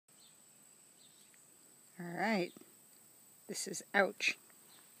Alright, this is ouch.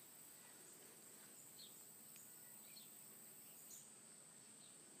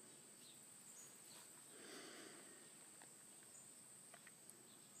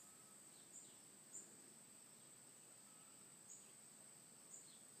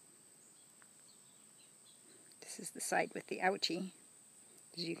 This is the side with the ouchie,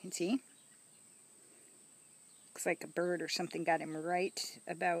 as you can see. Looks like a bird or something got him right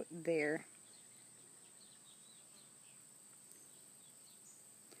about there.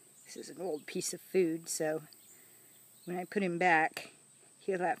 This is an old piece of food, so when I put him back,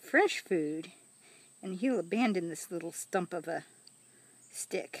 he'll have fresh food, and he'll abandon this little stump of a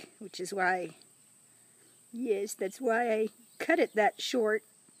stick, which is why, yes, that's why I cut it that short,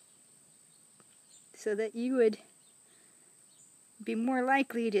 so that you would be more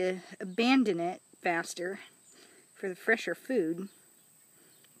likely to abandon it faster for the fresher food.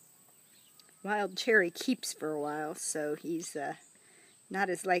 Wild cherry keeps for a while, so he's not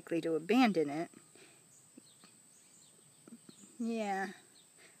as likely to abandon it. Yeah,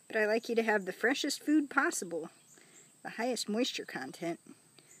 but I like you to have the freshest food possible, the highest moisture content,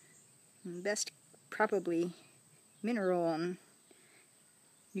 and best probably mineral and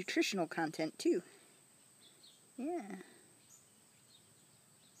nutritional content too. Yeah.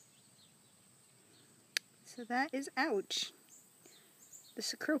 So that is ouch. The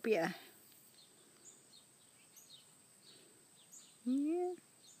Cecropia. Yeah.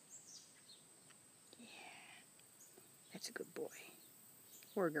 Yeah. That's a good boy.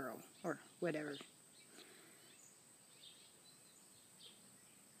 Or girl. Or whatever.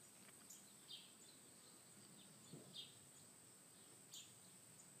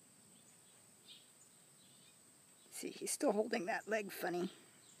 See, he's still holding that leg funny.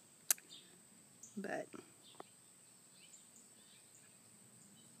 But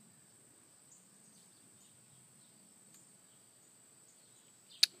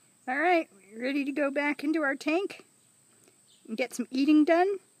alright, we ready to go back into our tank and get some eating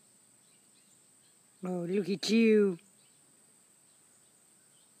done? Oh, look at you.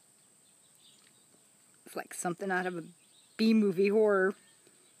 It's like something out of a B-movie horror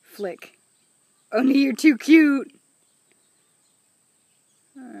flick. Only you're too cute.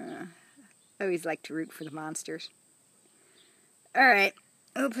 I always like to root for the monsters. Alright,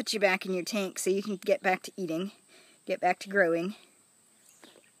 I'll put you back in your tank so you can get back to eating, get back to growing.